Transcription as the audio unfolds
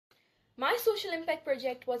My social impact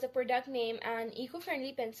project was a product named an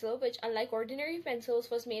eco-friendly pencil, which unlike ordinary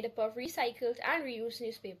pencils was made up of recycled and reused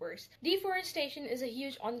newspapers. Deforestation is a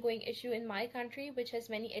huge ongoing issue in my country which has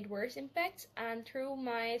many adverse impacts, and through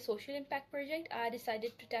my social impact project I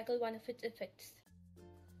decided to tackle one of its effects.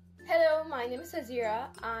 Hello, my name is Hazeera.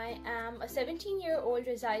 I am a 17-year-old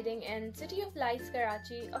residing in City of Lights,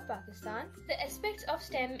 Karachi of Pakistan. The aspects of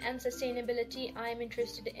STEM and sustainability I am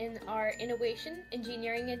interested in are innovation,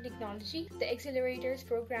 engineering and technology. The Accelerators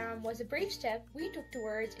program was a brave step we took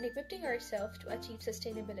towards equipping ourselves to achieve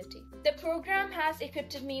sustainability. The program has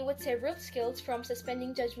equipped me with several skills, from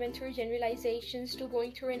suspending judgment through generalizations to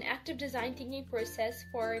going through an active design thinking process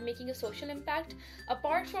for making a social impact.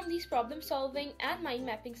 Apart from these problem solving and mind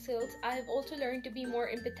mapping skills, I have also learned to be more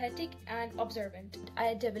empathetic and observant. I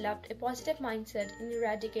had developed a positive mindset in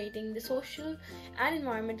eradicating the social and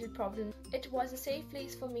environmental problems. It was a safe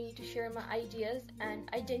place for me to share my ideas and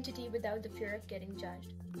identity without the fear of getting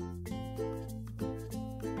judged.